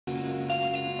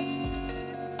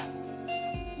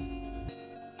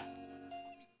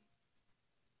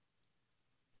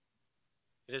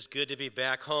It is good to be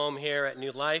back home here at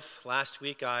New Life. Last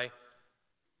week I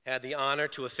had the honor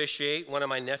to officiate one of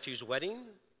my nephew's wedding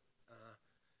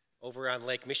over on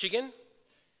Lake Michigan.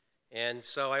 And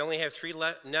so I only have three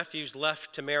nephews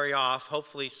left to marry off.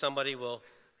 Hopefully somebody will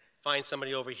find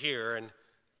somebody over here and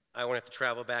I won't have to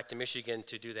travel back to Michigan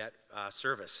to do that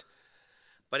service.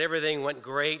 But everything went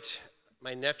great.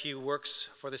 My nephew works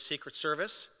for the Secret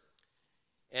Service.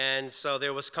 And so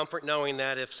there was comfort knowing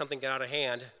that if something got out of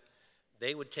hand,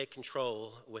 they would take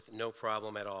control with no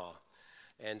problem at all.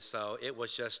 And so it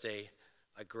was just a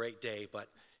great day. But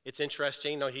it's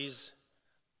interesting, no, he's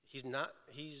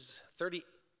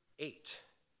 38,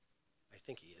 I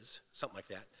think he is, something like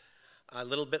that. A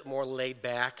little bit more laid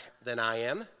back than I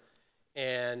am.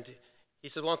 And he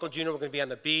said, well, Uncle Juno, we're going to be on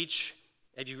the beach.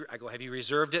 I go, have you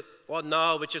reserved it? Well,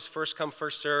 no, it's just first come,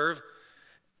 first serve.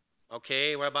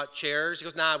 Okay, what about chairs? He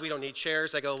goes, nah, we don't need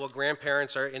chairs. I go, well,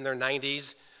 grandparents are in their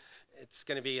 90s. It's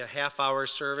going to be a half-hour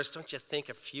service. Don't you think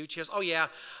a few chairs? Oh, yeah,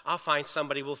 I'll find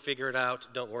somebody. We'll figure it out.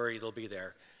 Don't worry, they'll be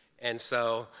there. And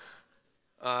so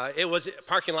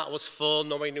parking lot was full.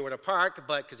 Nobody knew where to park,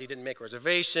 but because he didn't make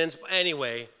reservations. But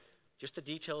anyway, just the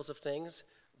details of things,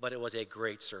 but it was a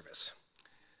great service.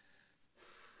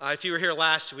 If you were here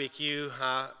last week, you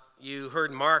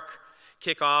heard Mark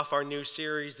kick off our new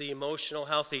series, The Emotional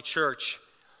Healthy Church,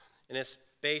 and it's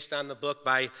based on the book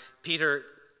by Peter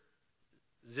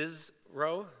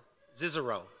Cicero,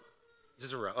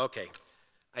 okay.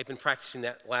 I've been practicing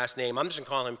that last name. I'm just going to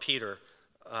call him Peter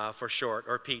for short,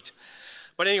 or Pete.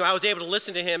 But anyway, I was able to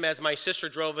listen to him as my sister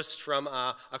drove us from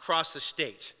across the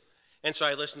state. And so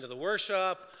I listened to the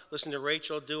worship, listened to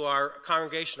Rachel do our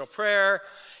congregational prayer,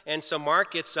 and so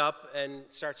Mark gets up and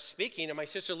starts speaking, and my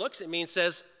sister looks at me and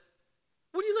says,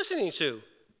 what are you listening to?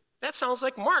 That sounds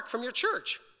like Mark from your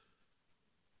church.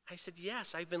 I said,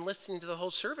 yes, I've been listening to the whole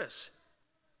service.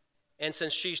 And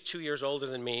since she's 2 years older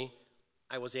than me,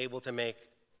 I was able to make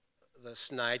the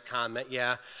snide comment,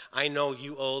 yeah, I know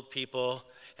you old people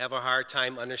have a hard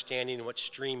time understanding what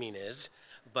streaming is,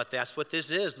 but that's what this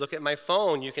is. Look at my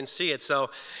phone, you can see it. So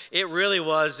it really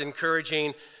was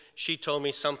encouraging. She told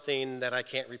me something that I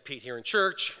can't repeat here in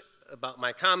church about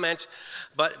my comment,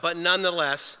 but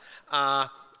nonetheless, I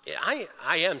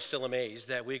am still amazed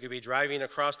that we could be driving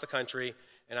across the country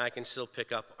and I can still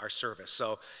pick up our service.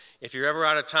 So if you're ever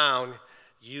out of town,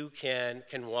 you can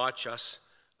watch us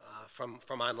from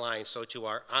online. So to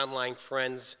our online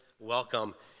friends,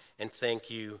 welcome and thank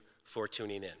you for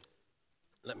tuning in.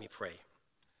 Let me pray.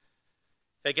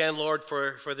 Again, Lord,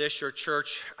 for this, your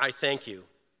church, I thank you.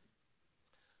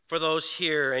 For those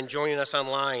here and joining us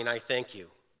online, I thank you.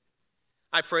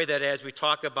 I pray that as we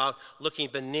talk about looking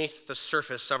beneath the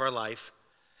surface of our life,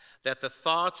 that the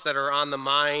thoughts that are on the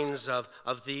minds of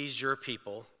these, your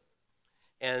people,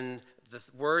 and the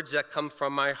words that come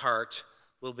from my heart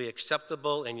will be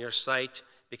acceptable in your sight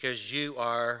because you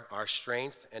are our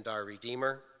strength and our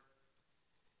Redeemer.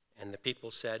 And the people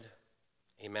said,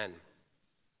 amen.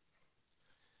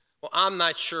 Well, I'm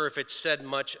not sure if it's said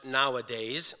much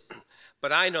nowadays,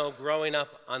 but I know growing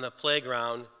up on the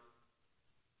playground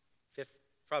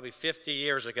probably 50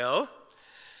 years ago,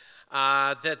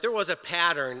 that there was a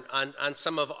pattern on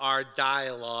some of our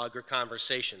dialogue or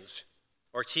conversations,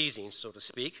 or teasing, so to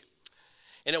speak.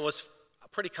 And it was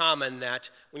pretty common that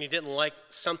when you didn't like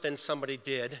something somebody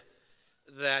did,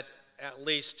 that at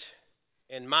least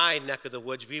in my neck of the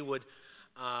woods, we would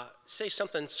say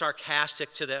something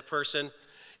sarcastic to that person.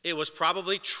 It was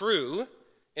probably true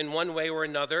in one way or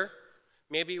another.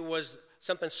 Maybe it was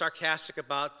something sarcastic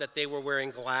about that they were wearing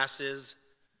glasses,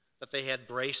 that they had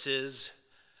braces,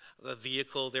 the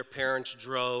vehicle their parents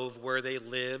drove, where they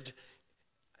lived.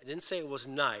 I didn't say it was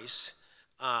nice,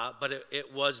 but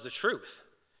it was the truth.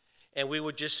 And we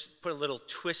would just put a little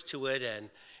twist to it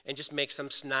and just make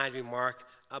some snide remark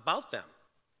about them,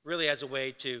 really as a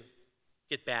way to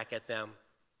get back at them,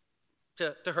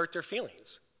 to hurt their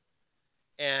feelings.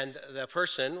 And the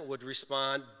person would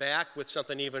respond back with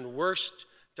something even worse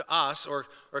to us or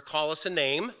call us a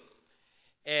name.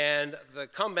 And the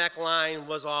comeback line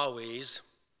was always,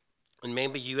 and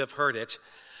maybe you have heard it,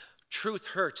 truth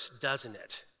hurts, doesn't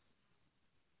it?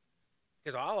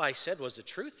 Because all I said was the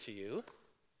truth to you.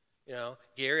 You know,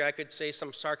 Gary, I could say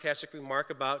some sarcastic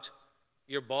remark about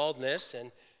your baldness,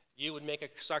 and you would make a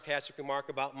sarcastic remark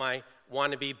about my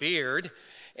wannabe beard,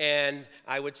 and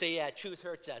I would say, yeah, truth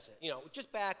hurts, doesn't it? You know,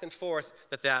 just back and forth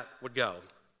that would go.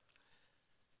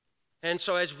 And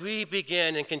so as we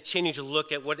begin and continue to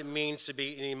look at what it means to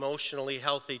be an emotionally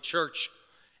healthy church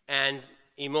and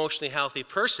emotionally healthy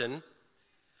person,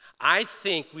 I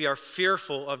think we are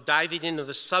fearful of diving into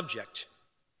the subject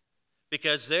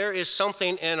because there is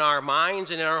something in our minds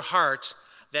and in our hearts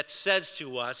that says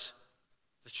to us,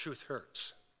 the truth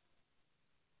hurts.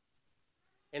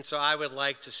 And so I would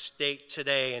like to state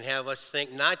today and have us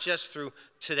think, not just through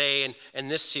today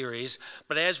and this series,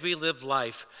 but as we live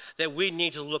life, that we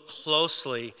need to look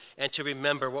closely and to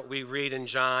remember what we read in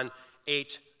John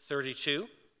 8:32.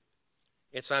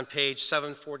 It's on page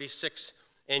 746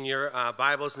 in your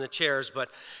Bibles in the chairs,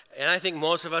 and I think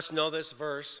most of us know this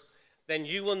verse. Then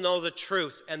you will know the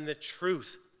truth, and the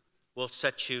truth will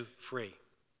set you free.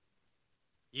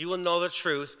 You will know the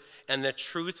truth, and the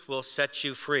truth will set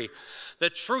you free. The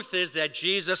truth is that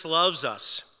Jesus loves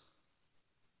us.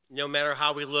 No matter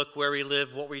how we look, where we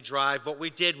live, what we drive, what we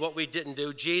did, what we didn't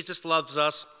do, Jesus loves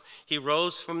us. He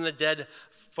rose from the dead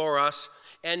for us.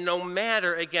 And no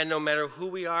matter who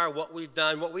we are, what we've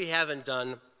done, what we haven't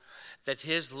done, that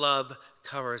his love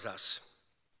covers us.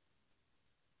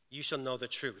 You shall know the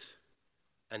truth,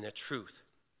 and the truth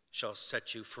shall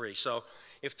set you free. So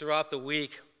if throughout the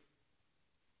week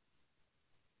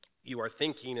you are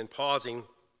thinking and pausing,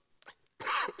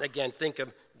 again, think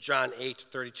of John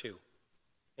 8:32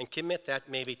 and commit that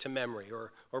maybe to memory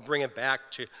or bring it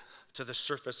back to the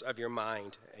surface of your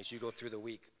mind as you go through the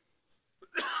week.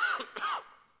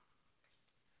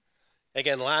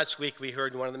 Again, last week we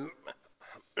heard one of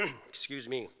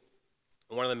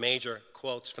the major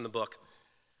quotes from the book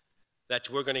that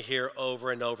we're going to hear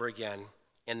over and over again,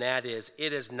 and that is,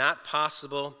 it is not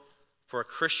possible for a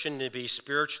Christian to be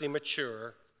spiritually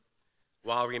mature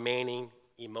while remaining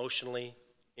emotionally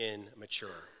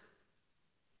immature.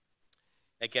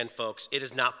 Again, folks, it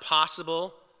is not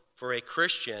possible for a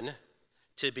Christian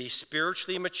to be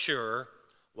spiritually mature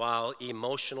while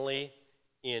emotionally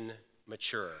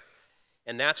immature.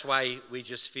 And that's why we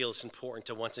just feel it's important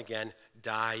to once again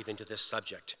dive into this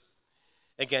subject.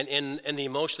 Again, in the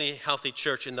Emotionally Healthy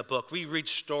Church in the book, we read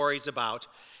stories about,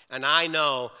 and I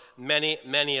know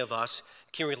many of us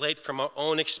can relate from our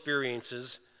own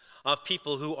experiences of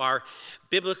people who are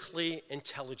biblically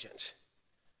intelligent.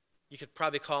 You could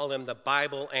probably call them the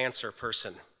Bible answer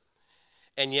person.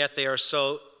 And yet they are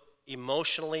so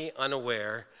emotionally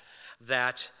unaware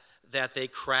that they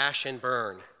crash and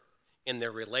burn in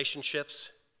their relationships,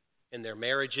 in their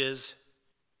marriages,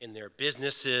 in their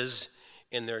businesses,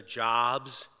 in their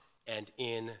jobs, and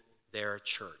in their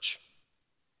church.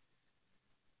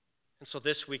 And so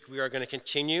this week we are going to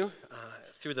continue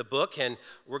through the book, and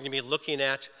we're going to be looking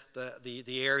at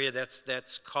the area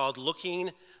that's called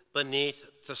looking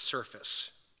beneath the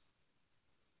surface.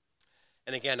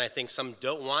 And again, I think some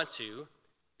don't want to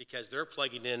because they're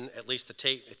plugging in at least the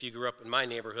tape. If you grew up in my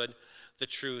neighborhood, the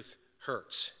truth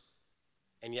hurts.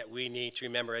 And yet we need to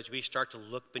remember as we start to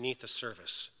look beneath the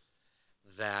surface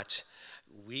that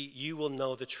you will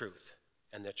know the truth,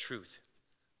 and the truth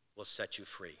will set you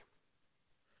free.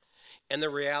 And the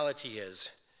reality is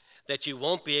that you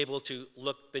won't be able to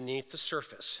look beneath the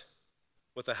surface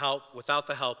without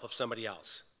the help of somebody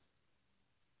else.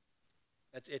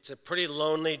 It's a pretty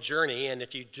lonely journey, and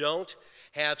if you don't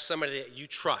have somebody that you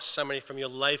trust, somebody from your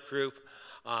life group,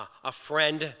 a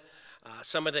friend,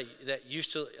 somebody that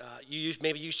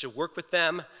maybe used to work with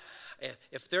them,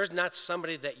 if there's not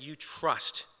somebody that you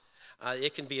trust,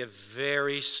 it can be a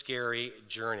very scary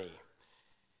journey.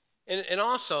 And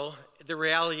also, the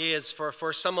reality is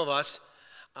for some of us,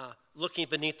 looking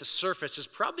beneath the surface is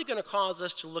probably going to cause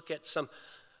us to look at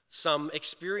some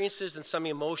experiences and some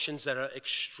emotions that are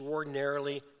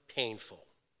extraordinarily painful.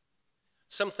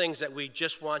 Some things that we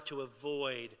just want to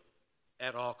avoid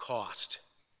at all cost.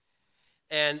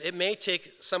 And it may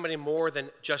take somebody more than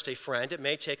just a friend. It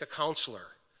may take a counselor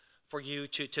for you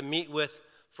to meet with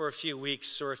for a few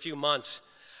weeks or a few months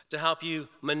to help you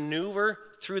maneuver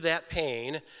through that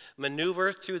pain,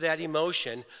 maneuver through that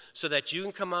emotion, so that you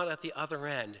can come out at the other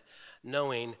end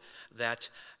knowing that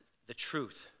the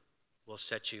truth will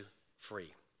set you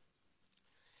free.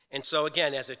 And so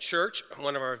again, as a church,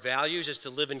 one of our values is to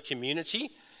live in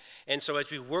community. And so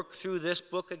as we work through this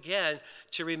book again,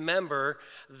 to remember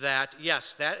that,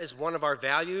 yes, that is one of our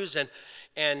values,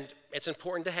 and it's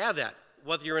important to have that,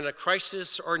 whether you're in a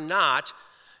crisis or not,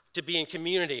 to be in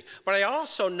community. But I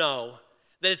also know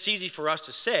that it's easy for us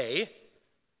to say,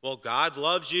 well, God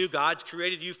loves you, God's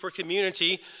created you for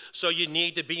community, so you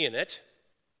need to be in it.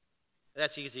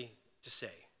 That's easy to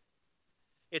say.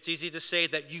 It's easy to say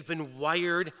that you've been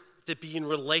wired to be in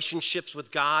relationships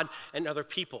with God and other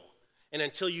people. And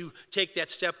until you take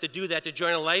that step to do that, to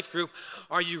join a life group,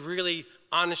 are you really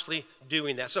honestly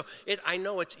doing that? So I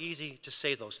know it's easy to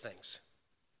say those things.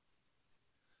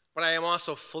 But I am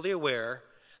also fully aware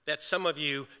that some of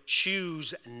you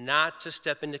choose not to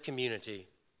step into community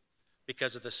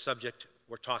because of the subject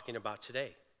we're talking about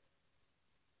today.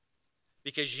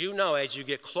 Because you know, as you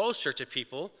get closer to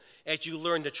people, as you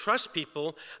learn to trust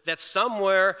people, that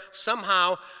somewhere,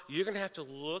 somehow, you're going to have to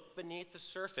look beneath the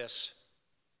surface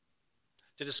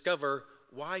to discover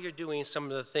why you're doing some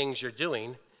of the things you're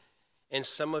doing, and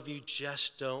some of you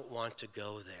just don't want to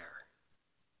go there.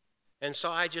 And so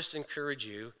I just encourage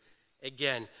you,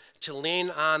 again, to lean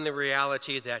on the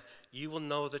reality that you will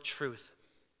know the truth,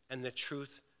 and the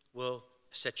truth will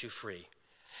set you free.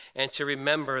 And to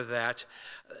remember that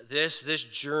this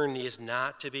journey is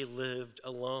not to be lived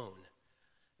alone,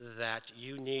 that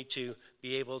you need to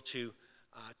be able to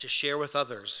share with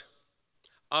others.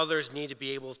 Others need to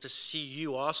be able to see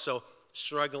you also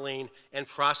struggling and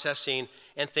processing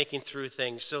and thinking through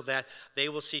things, so that they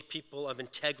will see people of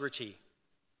integrity,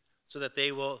 so that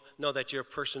they will know that you're a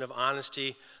person of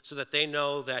honesty, so that they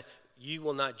know that you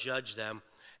will not judge them.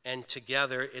 And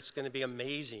together, it's going to be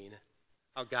amazing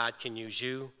how God can use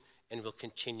you and will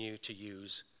continue to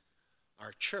use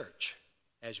our church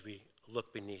as we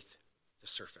look beneath the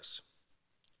surface.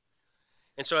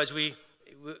 And so as we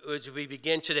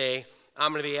begin today,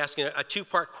 I'm going to be asking a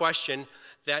two-part question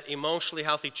that emotionally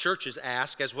healthy churches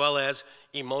ask, as well as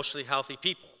emotionally healthy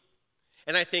people.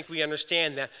 And I think we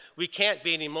understand that we can't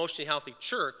be an emotionally healthy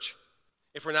church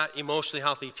if we're not emotionally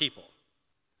healthy people.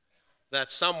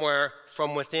 That somewhere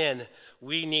from within,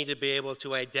 we need to be able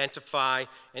to identify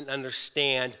and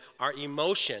understand our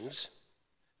emotions,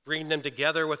 bring them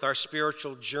together with our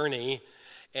spiritual journey,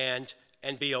 and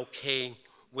be okay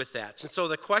with that. And so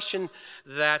the question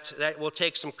that will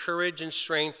take some courage and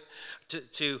strength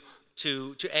to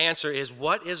answer is,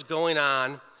 what is going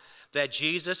on that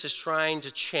Jesus is trying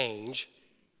to change,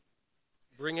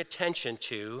 bring attention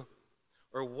to,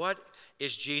 or what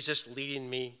is Jesus leading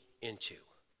me into?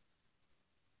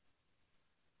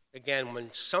 Again,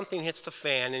 when something hits the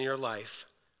fan in your life,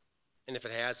 and if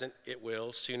it hasn't, it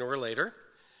will sooner or later,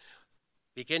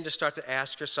 begin to start to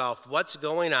ask yourself, what's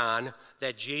going on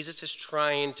that Jesus is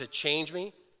trying to change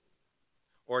me,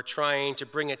 or trying to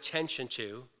bring attention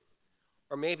to?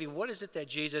 Or maybe what is it that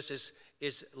Jesus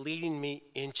is leading me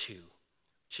into,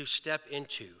 to step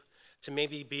into, to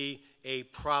maybe be a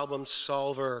problem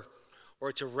solver,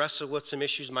 or to wrestle with some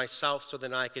issues myself so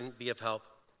that I can be of help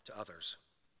to others?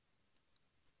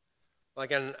 Well,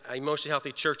 again, emotionally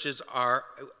healthy churches are,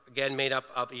 again, made up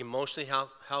of emotionally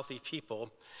healthy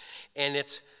people. And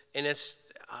it's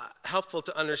helpful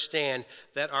to understand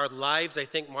that our lives, I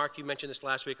think, Mark, you mentioned this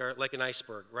last week, are like an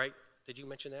iceberg, right? Did you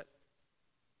mention that?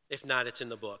 If not, it's in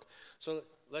the book. So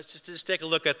let's just take a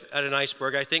look at an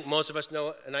iceberg. I think most of us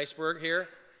know an iceberg here.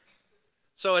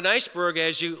 So an iceberg,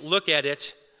 as you look at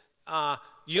it,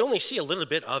 you only see a little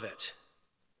bit of it.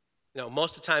 You know,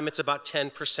 most of the time it's about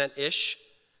 10%-ish,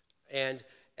 and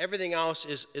everything else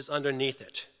is underneath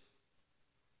it.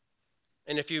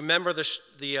 And if you remember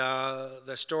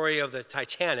the story of the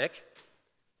Titanic,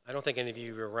 I don't think any of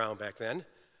you were around back then.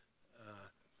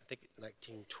 I think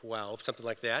 1912, something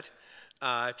like that.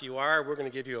 If you are, we're going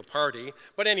to give you a party.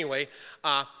 But anyway,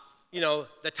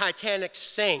 the Titanic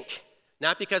sank,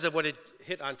 not because of what it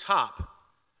hit on top,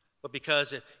 but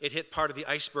because it hit part of the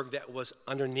iceberg that was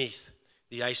underneath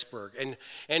the iceberg.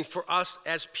 And for us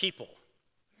as people,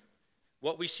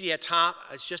 what we see at top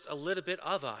is just a little bit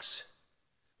of us.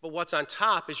 But what's on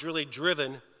top is really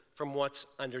driven from what's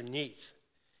underneath.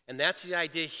 And that's the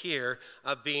idea here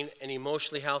of being an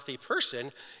emotionally healthy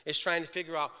person, is trying to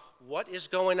figure out what is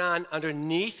going on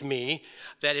underneath me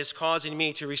that is causing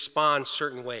me to respond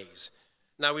certain ways.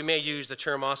 Now, we may use the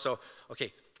term also,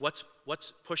 okay, what's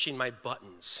pushing my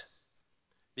buttons?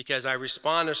 Because I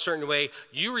respond a certain way.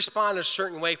 You respond a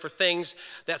certain way for things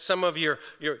that some of your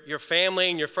family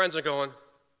and your friends are going,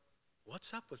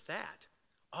 what's up with that?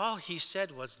 All he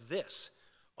said was this.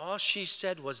 All she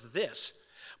said was this.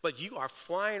 But you are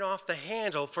flying off the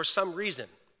handle for some reason.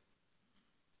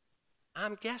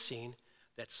 I'm guessing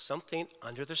that something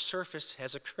under the surface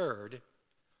has occurred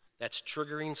that's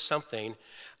triggering something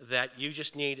that you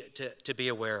just need to be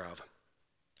aware of.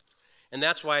 And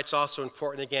that's why it's also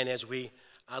important, again, as we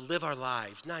live our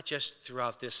lives, not just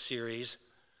throughout this series,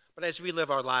 but as we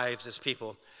live our lives as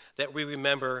people, that we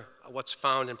remember what's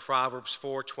found in Proverbs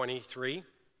 4:23.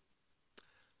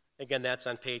 Again, that's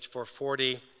on page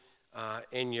 440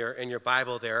 in your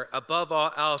Bible there. Above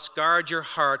all else, guard your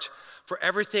heart, for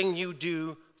everything you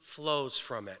do flows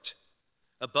from it.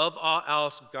 Above all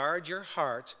else, guard your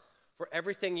heart, for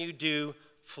everything you do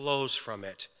flows from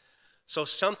it. So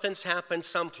something's happened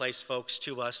someplace, folks,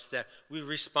 to us that we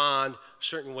respond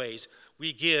certain ways.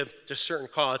 We give to certain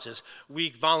causes. We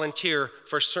volunteer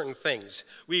for certain things.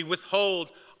 We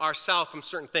withhold ourselves from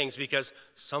certain things because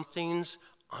something's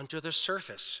under the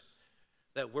surface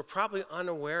that we're probably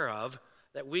unaware of,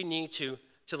 that we need to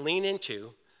lean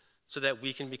into so that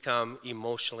we can become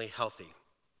emotionally healthy.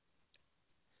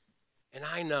 And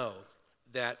I know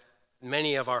that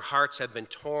many of our hearts have been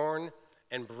torn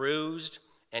and bruised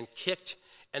and kicked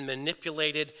and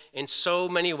manipulated in so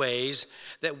many ways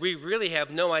that we really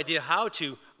have no idea how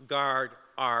to guard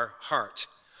our heart.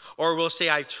 Or we'll say,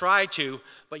 I tried to,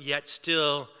 but yet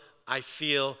still I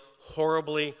feel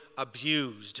horribly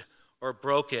abused or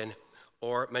broken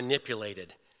or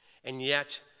manipulated. And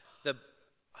yet the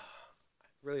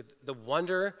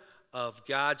wonder of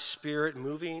God's Spirit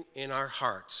moving in our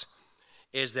hearts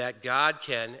is that God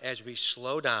can, as we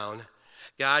slow down,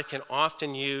 God can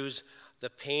often use the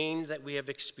pain that we have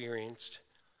experienced,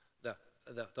 the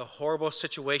horrible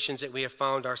situations that we have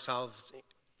find ourselves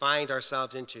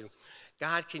into.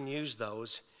 God can use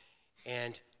those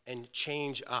and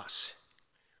change us.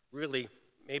 Really,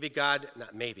 God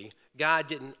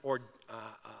didn't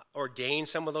ordain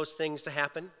some of those things to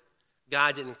happen.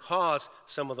 God didn't cause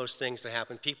some of those things to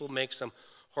happen. People make some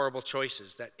horrible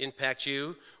choices that impact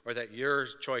you or that your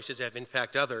choices have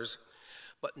impact others.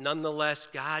 But nonetheless,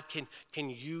 God can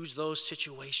use those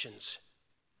situations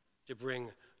to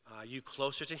bring you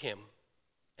closer to him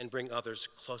and bring others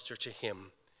closer to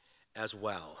him as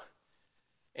well.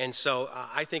 And so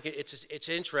I think it's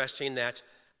interesting that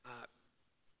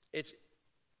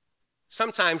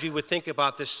sometimes we would think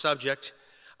about this subject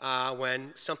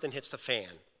when something hits the fan,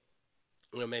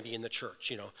 maybe in the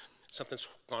church, something's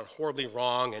gone horribly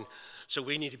wrong, and so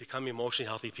we need to become emotionally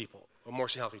healthy people, a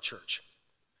emotionally healthy church.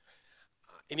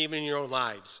 And even in your own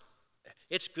lives,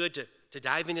 it's good to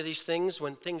dive into these things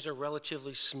when things are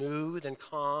relatively smooth and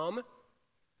calm.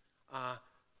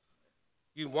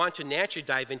 You want to naturally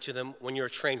dive into them when you're a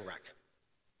train wreck.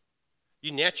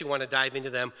 You naturally want to dive into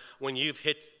them when you've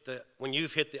hit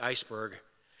the iceberg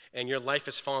and your life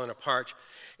is falling apart.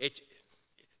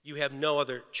 You have no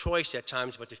other choice at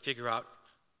times but to figure out,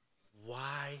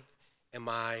 why am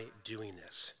I doing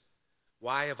this?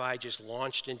 Why have I just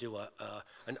launched into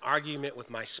an argument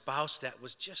with my spouse that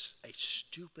was just a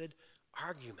stupid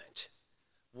argument?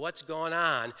 What's going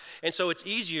on? And so it's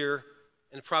easier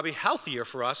and probably healthier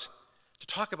for us to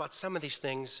talk about some of these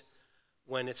things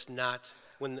when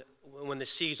the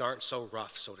seas aren't so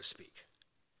rough, so to speak.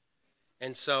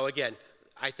 And so again,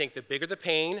 I think the bigger the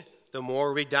pain, the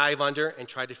more we dive under and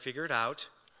try to figure it out.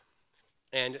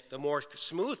 And the more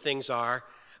smooth things are,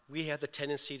 we have the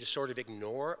tendency to sort of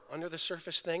ignore under the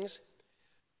surface things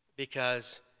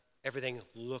because everything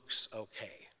looks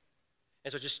okay.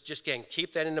 And so just again,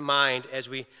 keep that in mind as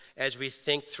we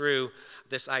think through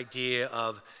this idea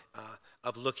of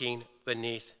looking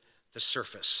beneath the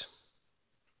surface.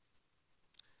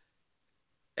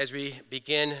 As we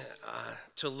begin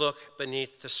to look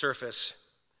beneath the surface,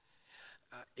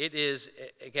 it is,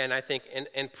 again, I think,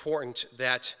 important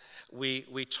that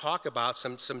we talk about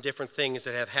some different things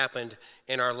that have happened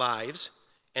in our lives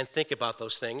and think about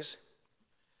those things.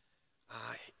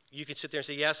 You can sit there and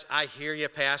say, yes, I hear you,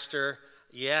 Pastor.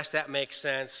 Yes, that makes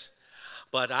sense.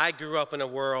 But I grew up in a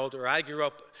world, or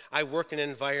I work in an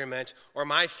environment, or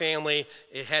my family,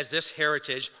 it has this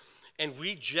heritage, and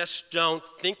we just don't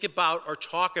think about or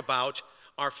talk about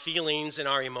our feelings and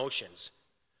our emotions.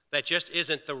 That just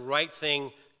isn't the right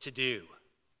thing to do.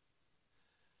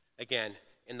 Again,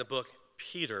 in the book,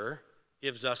 Peter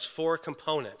gives us 4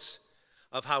 components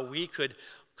of how we could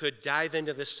dive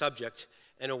into this subject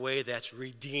in a way that's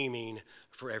redeeming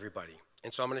for everybody.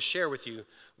 And so I'm going to share with you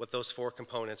what those 4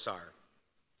 components are.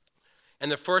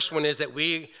 And the first one is that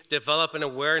we develop an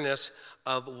awareness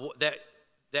of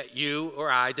that you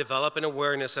or I develop an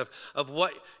awareness of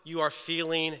what you are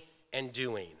feeling and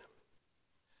doing.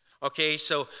 Okay,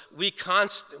 so we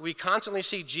constantly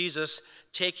see Jesus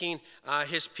taking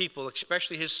his people,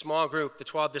 especially his small group, the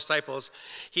 12 disciples.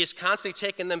 He is constantly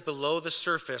taking them below the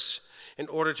surface in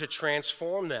order to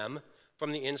transform them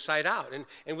from the inside out.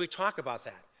 And we talk about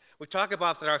that. We talk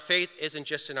about that our faith isn't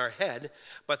just in our head,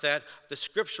 but that the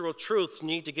scriptural truths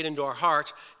need to get into our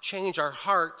heart, change our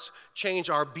hearts,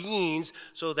 change our beings,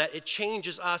 so that it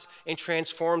changes us and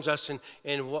transforms us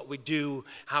in what we do,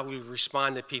 how we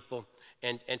respond to people,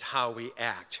 and how we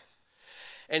act.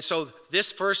 And so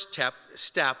this first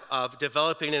step of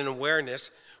developing an awareness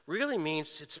really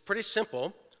means, it's pretty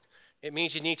simple. It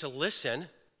means you need to listen,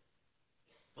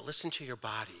 but listen to your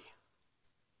body.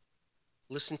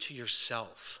 Listen to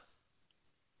yourself.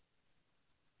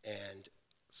 And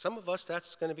some of us,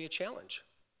 that's going to be a challenge.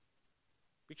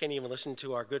 We can't even listen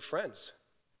to our good friends.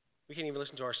 We can't even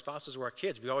listen to our spouses or our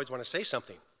kids. We always want to say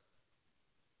something.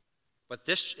 But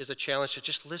this is a challenge to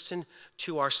just listen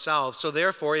to ourselves. So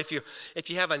therefore, if you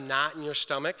have a knot in your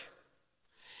stomach,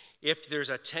 if there's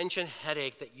a tension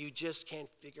headache that you just can't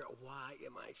figure out, why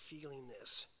am I feeling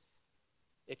this?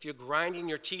 If you're grinding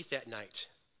your teeth at night,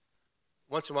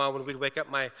 once in a while when we'd wake up,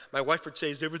 my wife would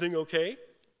say, is everything okay?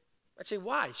 I'd say,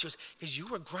 why? She goes, because you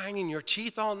were grinding your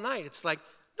teeth all night. It's like,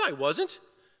 no, I wasn't.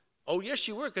 Oh, yes,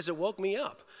 you were, because it woke me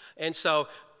up. And so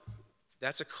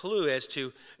that's a clue as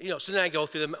to, so then I go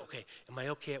through them, okay, am I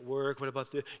okay at work? What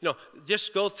about the,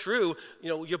 just go through,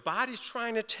 your body's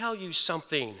trying to tell you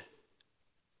something.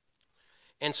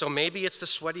 And so maybe it's the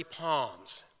sweaty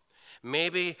palms.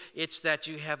 Maybe it's that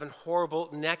you have a horrible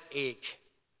neck ache.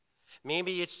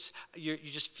 Maybe it's you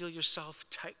just feel yourself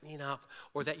tightening up,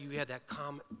 or that you have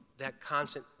that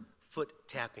constant foot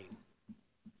tapping.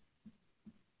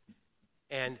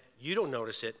 And you don't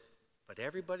notice it, but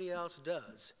everybody else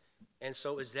does. And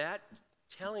so is that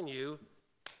telling you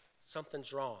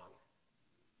something's wrong?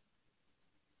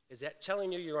 Is that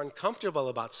telling you you're uncomfortable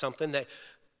about something that,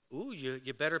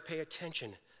 you better pay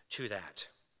attention to that?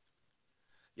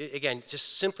 Again,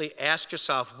 just simply ask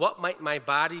yourself, what might my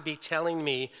body be telling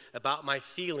me about my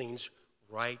feelings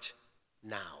right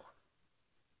now?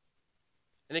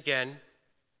 And again,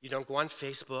 you don't go on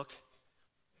Facebook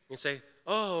and say,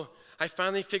 oh, I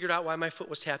finally figured out why my foot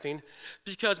was tapping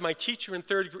because my teacher in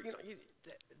third grade,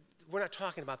 we're not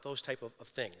talking about those type of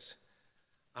things.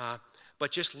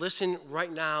 But just listen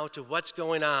right now to what's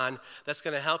going on. That's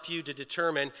going to help you to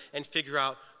determine and figure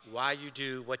out why you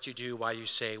do what you do, why you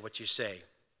say what you say.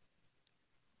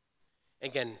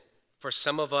 Again, for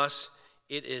some of us,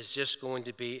 it is just going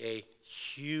to be a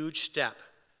huge step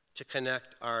to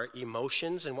connect our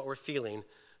emotions and what we're feeling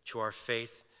to our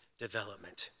faith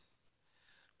development.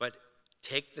 But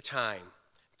take the time.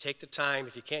 Take the time.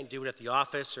 If you can't do it at the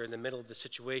office or in the middle of the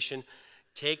situation,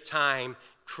 take time.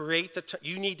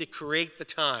 You need to create the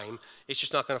time. It's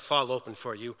just not going to fall open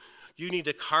for you. You need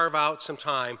to carve out some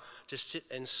time to sit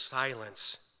in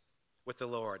silence with the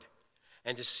Lord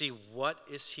and to see what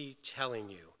is he telling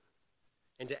you,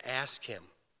 and to ask him.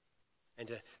 And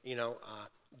to,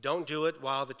 don't do it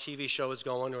while the TV show is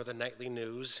going or the nightly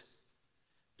news.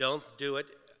 Don't do it.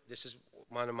 This is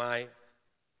one of my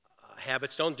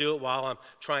habits. Don't do it while I'm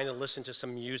trying to listen to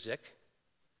some music.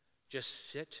 Just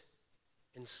sit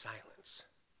in silence.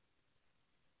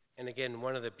 And again,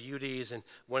 one of the beauties and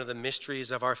one of the mysteries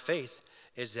of our faith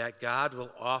is that God will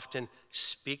often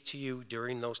speak to you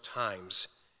during those times.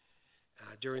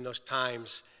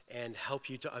 And help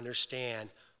you to understand,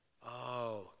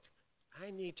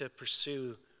 I need to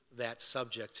pursue that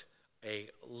subject a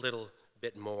little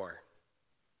bit more.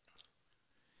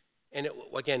 And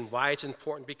again, why it's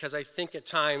important, because I think at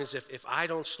times if I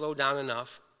don't slow down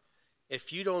enough,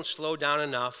 if you don't slow down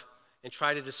enough and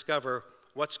try to discover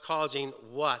what's causing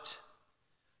what,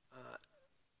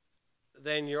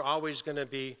 then you're always going to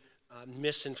be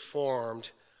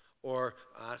misinformed or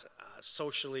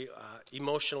socially,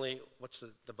 emotionally, what's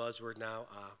the buzzword now?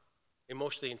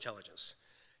 Emotionally intelligence.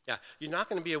 Yeah, you're not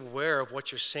going to be aware of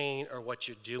what you're saying or what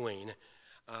you're doing.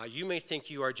 You may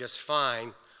think you are just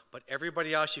fine, but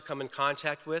everybody else you come in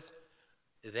contact with,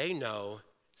 they know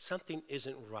something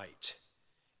isn't right.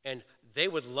 And they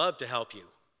would love to help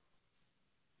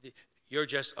you. You're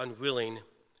just unwilling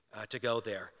to go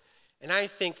there. And I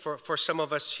think for some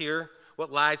of us here,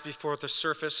 what lies before the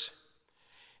surface,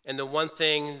 and the one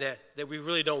thing that we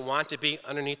really don't want to be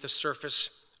underneath the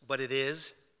surface, but it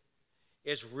is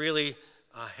really,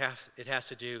 it has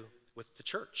to do with the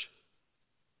church.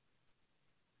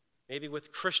 Maybe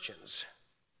with Christians.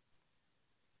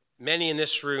 Many in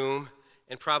this room,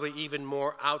 and probably even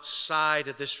more outside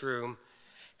of this room,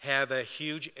 have a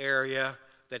huge area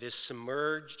that is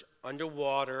submerged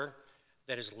underwater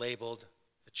that is labeled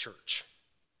the church.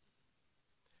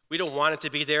 We don't want it to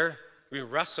be there. We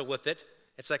wrestle with it.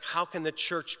 It's like, how can the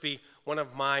church be one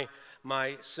of my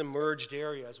submerged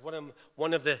areas,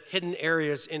 one of the hidden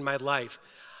areas in my life?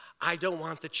 I don't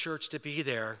want the church to be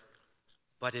there,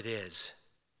 but it is.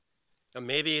 Now,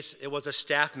 maybe it was a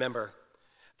staff member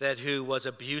who was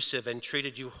abusive and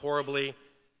treated you horribly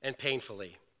and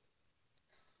painfully.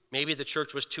 Maybe the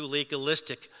church was too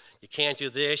legalistic. You can't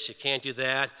do this, you can't do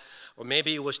that. Or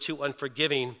maybe it was too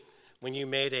unforgiving when you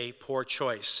made a poor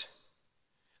choice.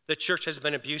 The church has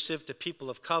been abusive to people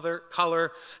of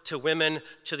color, to women,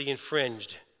 to the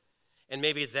infringed. And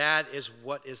maybe that is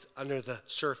what is under the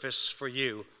surface for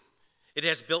you. It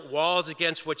has built walls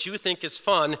against what you think is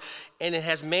fun, and it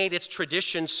has made its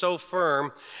tradition so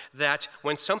firm that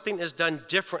when something is done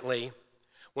differently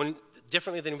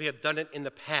than we have done it in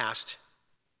the past,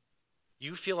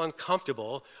 You feel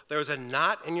uncomfortable, there's a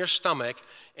knot in your stomach,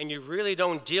 and you really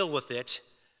don't deal with it,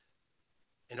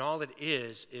 and all it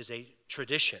is a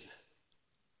tradition.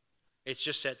 It's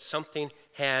just that something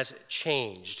has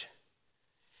changed.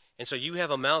 And so you have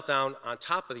a meltdown on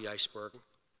top of the iceberg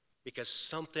because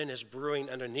something is brewing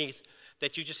underneath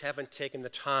that you just haven't taken the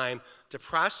time to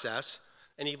process,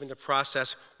 and even to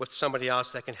process with somebody else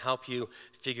that can help you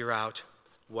figure out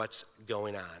what's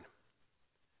going on.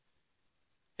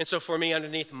 And so for me,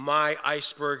 underneath my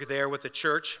iceberg there with the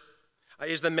church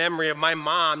is the memory of my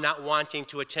mom not wanting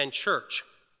to attend church.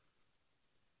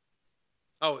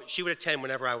 Oh, she would attend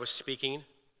whenever I was speaking,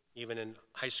 even in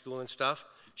high school and stuff.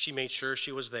 She made sure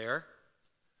she was there.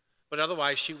 But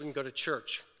otherwise, she wouldn't go to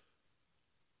church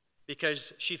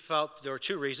because she felt there were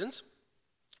two reasons.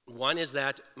 One is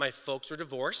that my folks were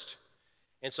divorced,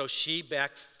 and so she,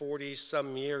 back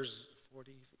 40-some years,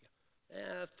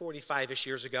 45-ish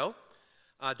years ago,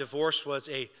 divorce was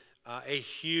a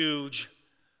huge,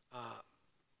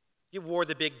 you wore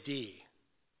the big D.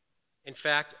 In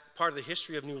fact, part of the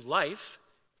history of New Life,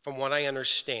 from what I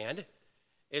understand,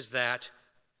 is that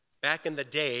back in the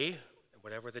day,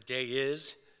 whatever the day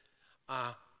is,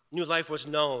 New Life was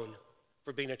known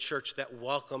for being a church that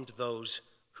welcomed those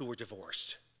who were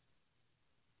divorced.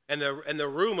 And the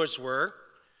rumors were,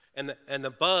 and the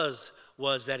buzz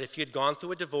was that if you had gone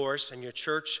through a divorce and your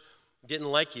church didn't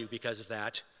like you because of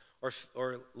that,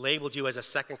 or labeled you as a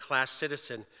second-class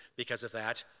citizen because of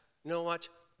that, you know what?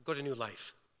 Go to New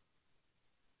Life.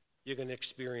 You're going to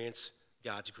experience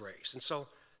God's grace. And so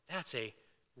that's a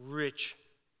rich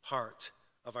part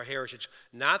of our heritage.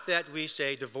 Not that we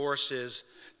say divorce is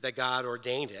that God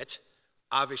ordained it.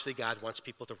 Obviously, God wants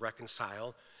people to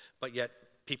reconcile, but yet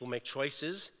people make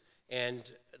choices,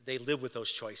 and they live with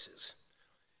those choices.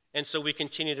 And so we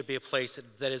continue to be a place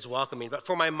that is welcoming. But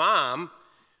for my mom,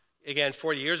 again,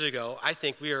 40 years ago, I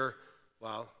think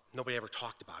nobody ever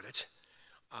talked about it.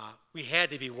 We had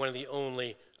to be one of the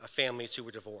only families who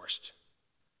were divorced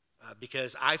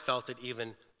because I felt it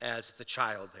even as the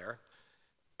child there.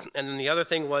 And then the other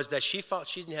thing was that she felt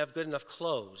she didn't have good enough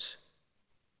clothes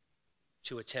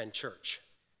to attend church.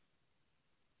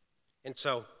 And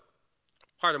so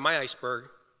part of my iceberg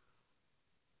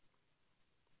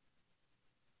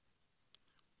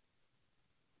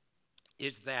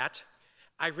is that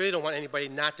I really don't want anybody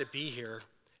not to be here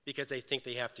because they think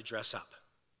they have to dress up.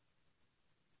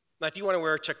 Now, if you want to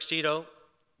wear a tuxedo,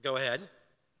 go ahead.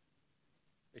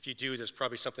 If you do, there's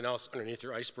probably something else underneath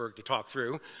your iceberg to talk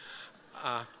through.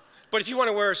 But if you want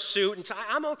to wear a suit and tie,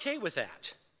 I'm okay with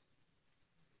that.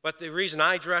 But the reason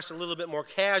I dress a little bit more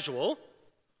casual,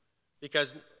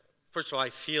 because first of all,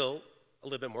 I feel a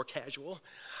little bit more casual,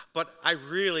 but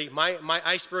my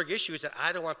iceberg issue is that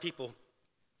I don't want people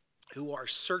who are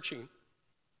searching,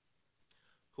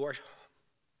 who are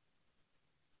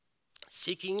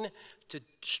seeking to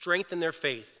strengthen their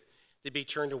faith, to be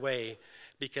turned away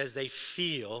because they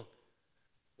feel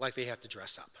like they have to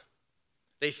dress up.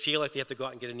 They feel like they have to go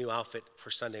out and get a new outfit for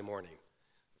Sunday morning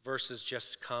versus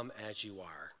just come as you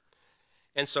are.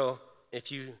 And so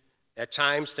if you at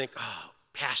times think, oh,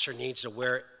 pastor needs to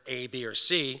wear A, B, or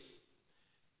C,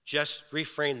 just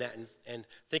reframe that and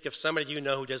think of somebody you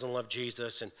know who doesn't love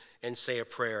Jesus and say a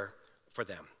prayer for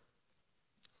them.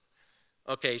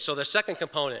 Okay, so the second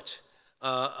component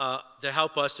to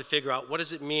help us to figure out what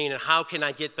does it mean and how can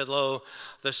I get below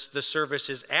the surface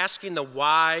is asking the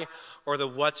why or the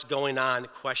what's going on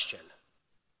question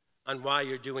on why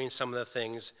you're doing some of the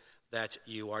things that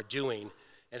you are doing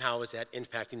and how is that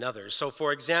impacting others. So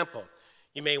for example,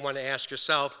 you may want to ask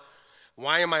yourself,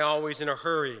 why am I always in a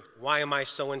hurry? Why am I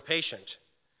so impatient?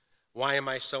 Why am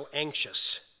I so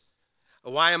anxious?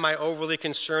 Why am I overly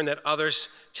concerned that others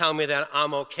tell me that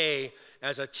I'm okay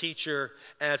as a teacher,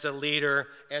 as a leader,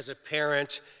 as a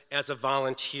parent, as a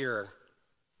volunteer?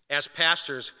 As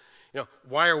pastors,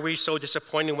 why are we so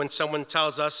disappointed when someone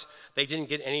tells us they didn't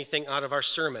get anything out of our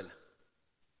sermon?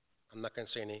 I'm not going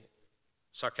to say any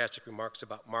sarcastic remarks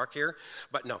about Mark here,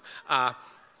 but no.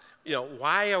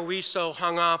 Why are we so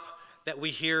hung up that we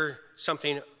hear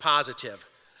something positive?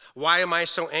 Why am I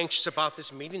so anxious about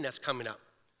this meeting that's coming up?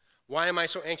 Why am I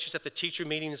so anxious that the teacher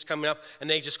meeting is coming up and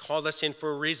they just called us in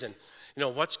for a reason?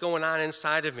 What's going on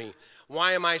inside of me?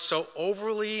 Why am I so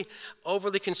overly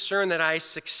concerned that I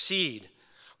succeed?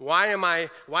 Why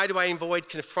do I avoid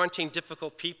confronting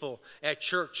difficult people at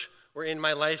church or in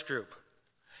my life group?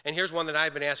 And here's one that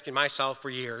I've been asking myself for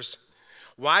years.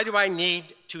 Why do I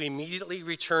need to immediately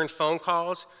return phone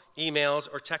calls, emails,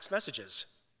 or text messages?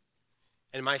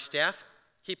 And my staff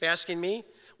keep asking me,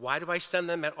 why do I send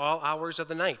them at all hours of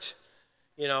the night?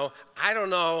 I don't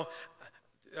know.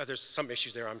 There's some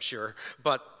issues there, I'm sure,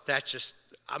 but that's just,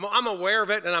 I'm aware of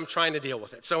it and I'm trying to deal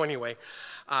with it. So anyway,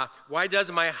 why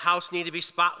does my house need to be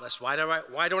spotless? Why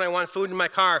don't I want food in my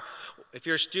car? If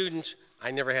you're a student,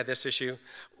 I never had this issue.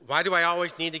 Why do I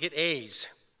always need to get A's?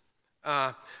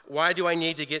 Why do I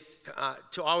need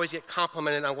to always get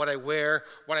complimented on what I wear,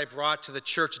 what I brought to the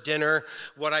church dinner,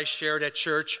 what I shared at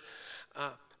church?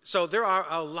 So there are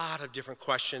a lot of different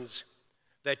questions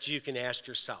that you can ask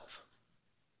yourself.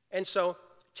 And so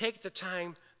take the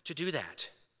time to do that.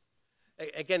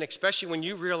 Again, especially when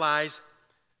you realize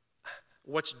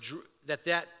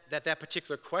that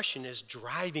particular question is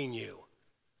driving you.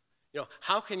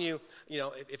 How can you,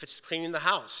 if it's cleaning the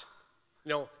house,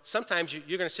 sometimes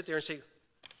you're going to sit there and say,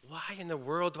 why in the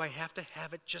world do I have to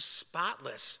have it just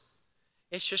spotless?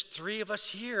 It's just 3 of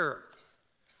us here.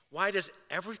 Why does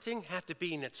everything have to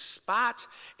be in its spot?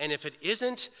 And if it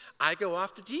isn't, I go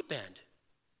off the deep end.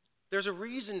 There's a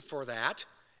reason for that,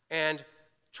 and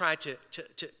try to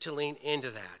lean into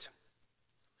that.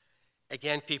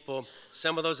 Again, people,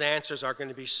 some of those answers are going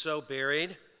to be so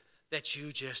buried that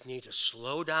you just need to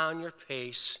slow down your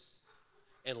pace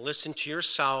and listen to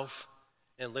yourself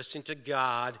and listen to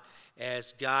God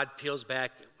as God peels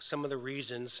back some of the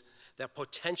reasons that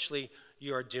potentially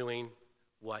you are doing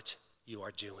what you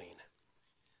are doing.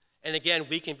 And again,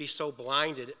 we can be so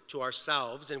blinded to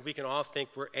ourselves, and we can all think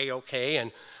we're A-okay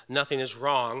and nothing is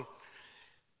wrong,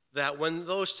 that when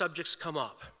those subjects come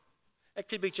up, it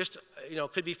could be just,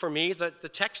 it could be for me the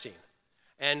texting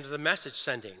and the message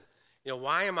sending.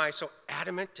 Why am I so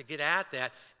adamant to get at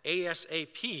that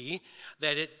ASAP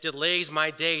that it delays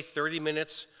my day 30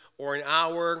 minutes or an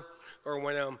hour, or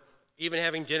when I'm even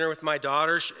having dinner with my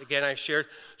daughter, again, I've shared,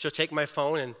 she'll take my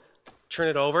phone and turn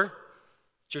it over.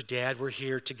 Your dad, we're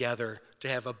here together to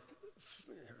have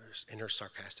in her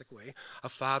sarcastic way, a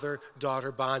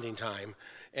father-daughter bonding time,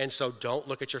 and so don't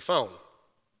look at your phone.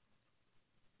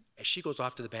 And she goes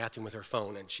off to the bathroom with her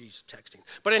phone and she's texting.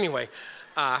 But anyway,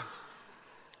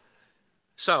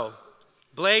 so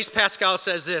Blaise Pascal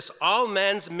says this: all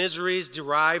men's miseries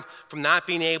derive from not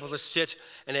being able to sit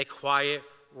in a quiet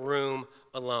room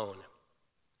alone.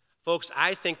 Folks,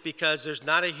 I think because there's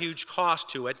not a huge cost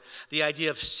to it, the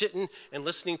idea of sitting and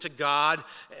listening to God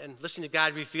and listening to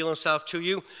God reveal himself to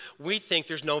you, we think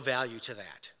there's no value to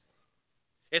that.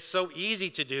 It's so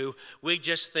easy to do, we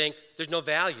just think there's no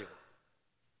value.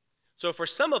 So for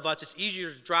some of us, it's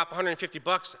easier to drop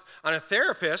 $150 on a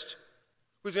therapist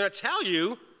who's going to tell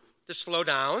you to slow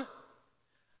down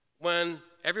when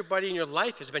everybody in your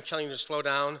life has been telling you to slow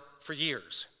down for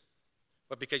years.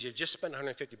 But because you've just spent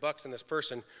 $150 on this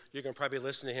person, you're going to probably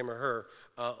listen to him or her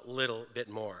a little bit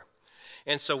more.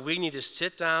 And so we need to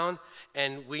sit down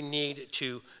and we need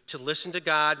to listen to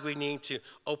God. We need to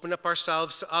open up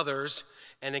ourselves to others.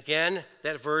 And again,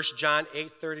 that verse, John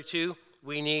 8:32,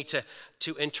 we need to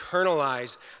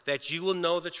internalize that you will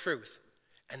know the truth,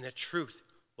 and the truth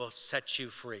will set you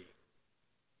free.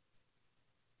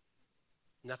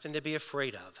 Nothing to be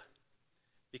afraid of.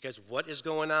 Because what is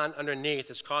going on underneath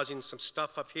is causing some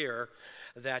stuff up here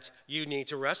that you need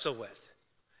to wrestle with.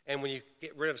 And when you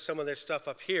get rid of some of this stuff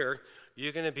up here,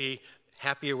 you're going to be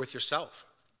happier with yourself.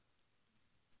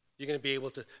 You're going to be able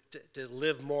to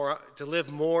live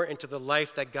more into the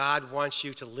life that God wants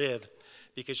you to live,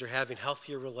 because you're having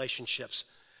healthier relationships,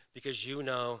 because you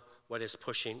know what is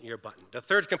pushing your button. The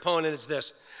third component is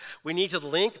this: we need to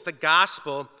link the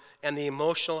gospel and the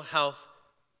emotional health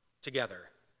together.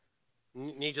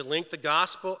 We need to link the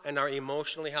gospel and our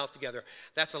emotional health together.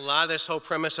 That's a lot of this whole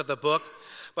premise of the book.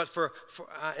 But for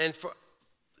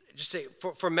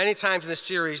many times in this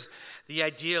series, the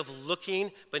idea of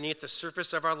looking beneath the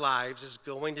surface of our lives is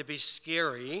going to be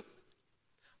scary.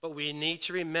 But we need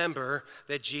to remember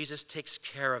that Jesus takes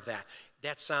care of that.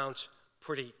 That sounds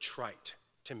pretty trite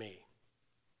to me.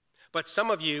 But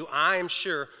some of you, I'm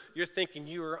sure, you're thinking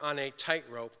you are on a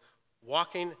tightrope,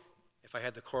 walking. If I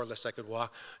had the cordless, I could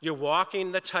walk. You're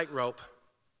walking the tightrope,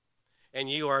 and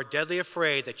you are deadly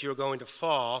afraid that you're going to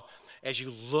fall as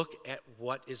you look at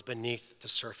what is beneath the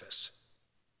surface.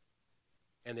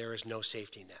 And there is no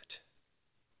safety net.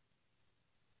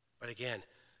 But again,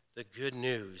 the good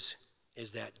news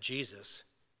is that Jesus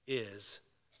is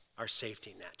our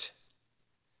safety net.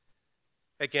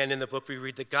 Again, in the book we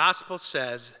read, the gospel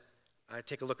says,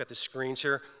 take a look at the screens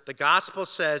here. The gospel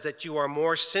says that you are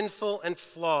more sinful and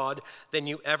flawed than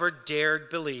you ever dared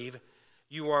believe.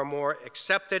 You are more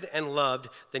accepted and loved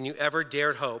than you ever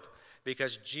dared hope,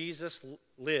 because Jesus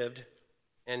lived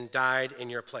and died in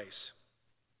your place.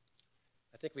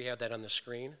 I think we have that on the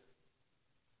screen.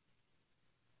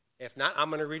 If not, I'm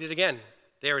going to read it again.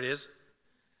 There it is.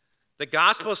 The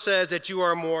gospel says that you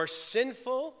are more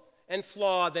sinful and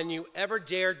flawed than you ever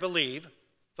dared believe.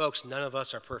 Folks, none of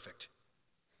us are perfect.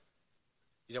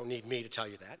 You don't need me to tell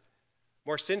you that.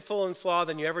 More sinful and flawed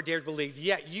than you ever dared believe,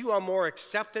 yet you are more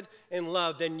accepted and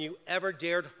loved than you ever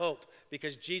dared hope,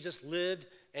 because Jesus lived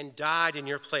and died in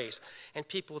your place. And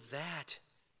people, that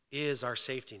is our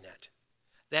safety net.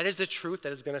 That is the truth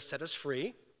that is going to set us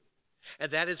free, and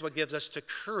that is what gives us the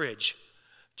courage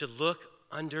to look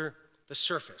under the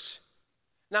surface.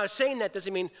 Now, saying that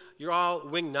doesn't mean you're all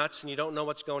wing nuts and you don't know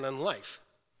what's going on in life.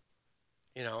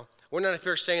 You know, we're not up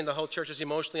here saying the whole church is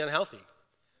emotionally unhealthy.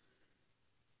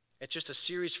 It's just a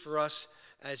series for us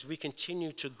as we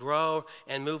continue to grow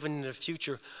and move into the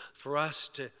future, for us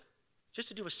to just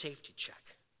to do a safety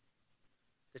check.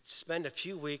 To spend a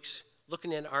few weeks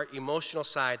looking at our emotional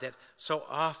side that so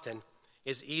often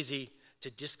is easy to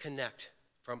disconnect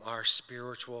from our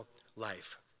spiritual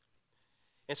life.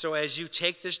 And so as you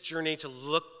take this journey to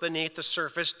look beneath the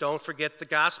surface, don't forget the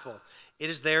gospel. It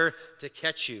is there to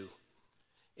catch you.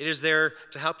 It is there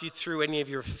to help you through any of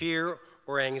your fear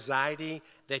or anxiety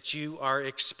that you are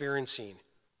experiencing.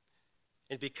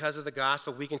 And because of the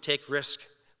gospel, we can take risk.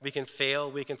 We can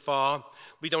fail. We can fall.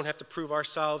 We don't have to prove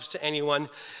ourselves to anyone.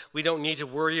 We don't need to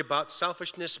worry about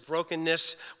selfishness,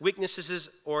 brokenness, weaknesses,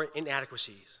 or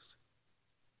inadequacies.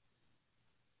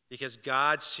 Because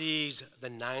God sees the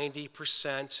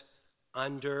 90%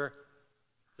 under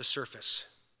the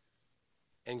surface.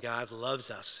 And God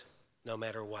loves us no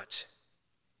matter what.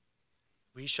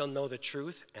 We shall know the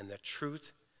truth, and the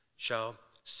truth shall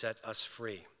set us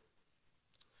free.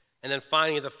 And then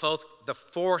finally, the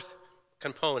fourth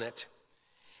component,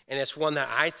 and it's one that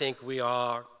I think we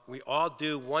all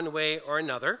do one way or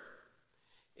another,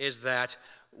 is that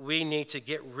we need to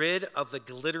get rid of the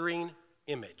glittering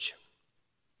image.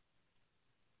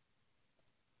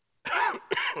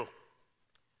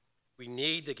 We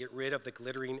need to get rid of the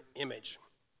glittering image.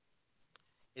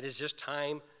 It is just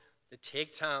time to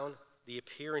take down the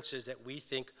appearances that we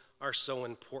think are so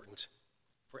important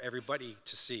for everybody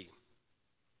to see.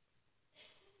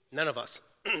 None of us,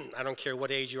 I don't care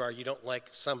what age you are, you don't like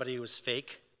somebody who is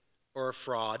fake or a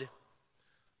fraud,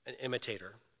 an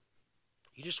imitator.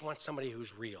 You just want somebody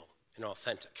who's real and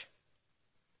authentic.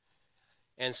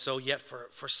 And so yet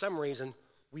for some reason,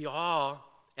 we all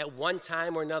at one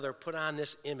time or another put on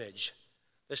this image,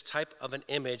 this type of an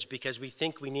image, because we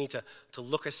think we need to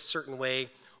look a certain way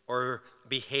or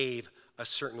behave a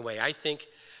certain way. I think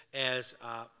as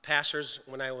pastors,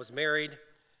 when I was married,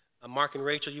 Mark and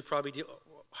Rachel, you probably do,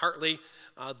 Hartley,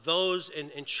 those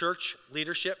in church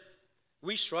leadership,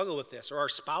 we struggle with this, or our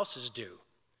spouses do,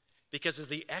 because of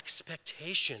the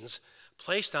expectations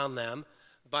placed on them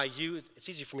by you. It's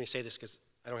easy for me to say this because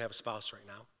I don't have a spouse right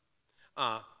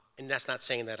now. And that's not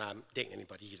saying that I'm dating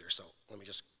anybody either, so let me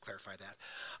just clarify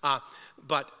that.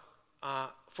 But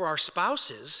for our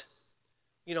spouses,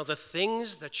 you know, the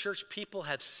things the church people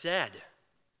have said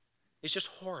is just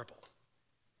horrible.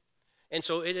 And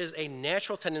so it is a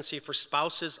natural tendency for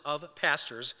spouses of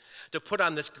pastors to put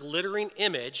on this glittering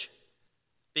image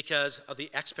because of the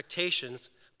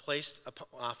expectations placed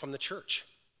from the church.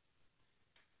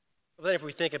 But then if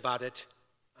we think about it,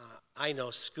 I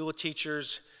know school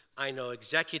teachers, I know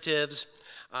executives,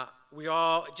 we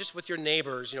all, just with your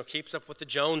neighbors, you know, keeps up with the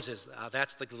Joneses.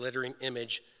 That's the glittering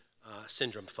image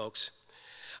syndrome, folks.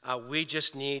 We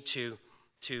just need to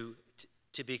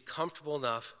be comfortable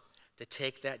enough to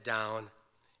take that down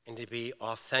and to be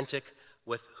authentic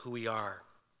with who we are.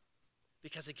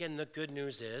 Because again, the good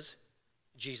news is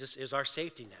Jesus is our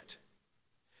safety net.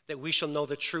 That we shall know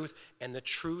the truth, and the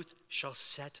truth shall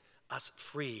set us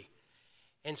free.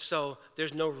 And so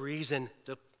there's no reason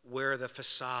to wear the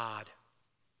facade.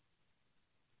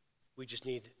 We just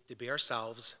need to be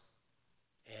ourselves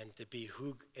and to be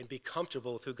be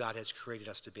comfortable with who God has created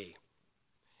us to be.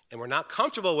 And we're not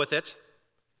comfortable with it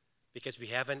because we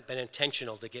haven't been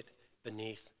intentional to get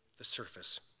beneath the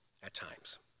surface at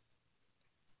times.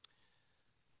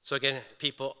 So again,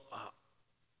 people,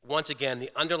 once again, the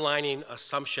underlining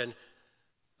assumption,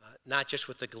 not just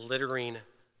with the glittering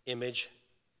image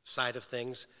side of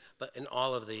things, but in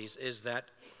all of these, is that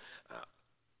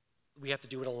we have to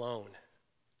do it alone.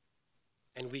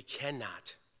 And we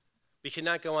cannot. We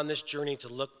cannot go on this journey to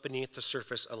look beneath the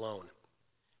surface alone.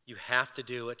 You have to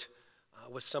do it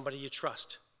with somebody you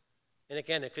trust. And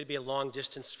again, it could be a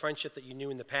long-distance friendship that you knew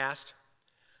in the past,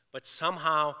 but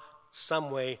somehow,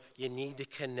 some way, you need to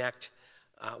connect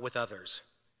with others.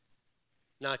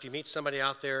 Now, if you meet somebody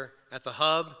out there at the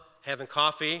hub having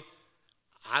coffee,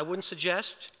 I wouldn't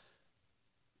suggest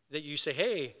that you say,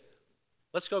 hey,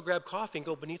 let's go grab coffee and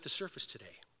go beneath the surface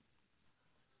today.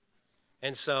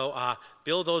 And so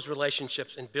build those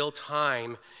relationships and build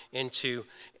time into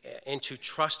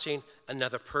trusting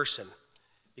another person.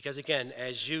 Because again,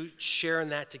 as you share in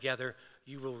that together,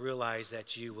 you will realize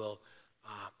that you will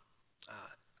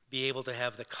be able to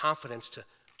have the confidence to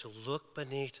look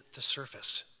beneath the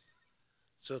surface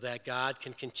so that God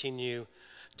can continue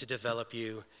to develop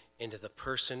you into the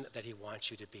person that he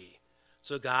wants you to be.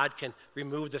 So God can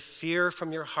remove the fear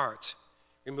from your heart,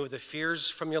 remove the fears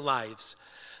from your lives,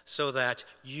 so that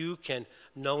you can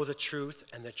know the truth,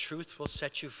 and the truth will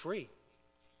set you free.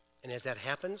 And as that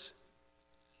happens,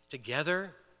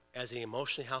 together as an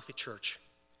emotionally healthy church,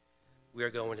 we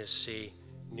are going to see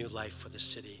new life for the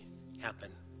city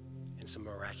happen in some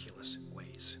miraculous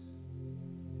ways.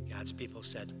 God's people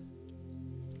said,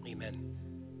 amen.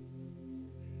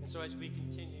 And so as we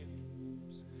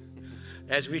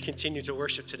continue to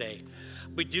worship today,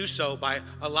 we do so by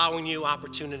allowing you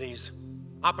opportunities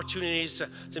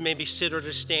to maybe sit or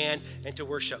to stand and to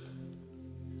worship.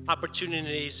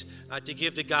 Opportunities to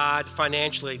give to God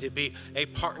financially, to be a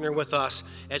partner with us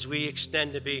as we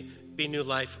extend to be new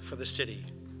life for the city.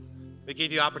 We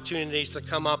give you opportunities to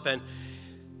come up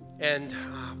and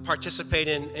participate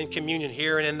in communion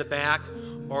here and in the back,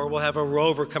 or we'll have a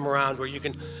rover come around where you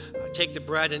can take the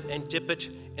bread and dip it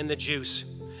in the juice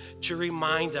to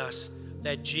remind us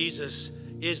that Jesus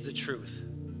is the truth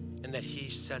and that he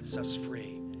sets us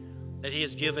free, that he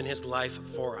has given his life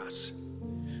for us.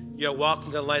 You're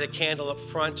welcome to light a candle up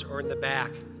front or in the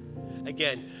back.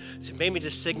 Again, maybe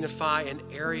to signify an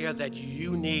area that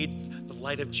you need the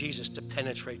light of Jesus to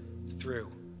penetrate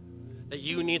through, that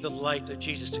you need the light of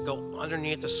Jesus to go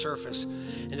underneath the surface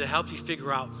and to help you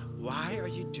figure out, why are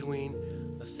you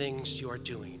doing the things you are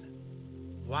doing?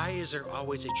 Why is there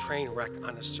always a train wreck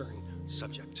on a certain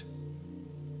subject?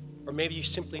 Or maybe you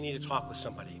simply need to talk with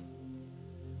somebody.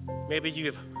 Maybe you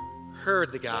have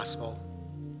heard the gospel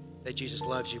that Jesus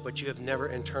loves you, but you have never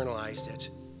internalized it,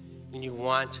 and you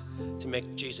want to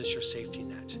make Jesus your safety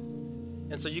net.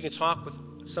 And so you can talk with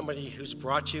somebody who's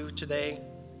brought you today.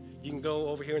 You can go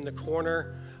over here in the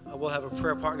corner. We'll have a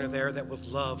prayer partner there that would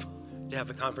love to have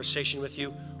a conversation with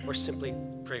you or simply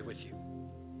pray with you.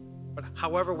 But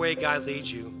however way God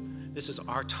leads you, this is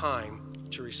our time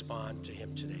to respond to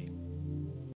him today.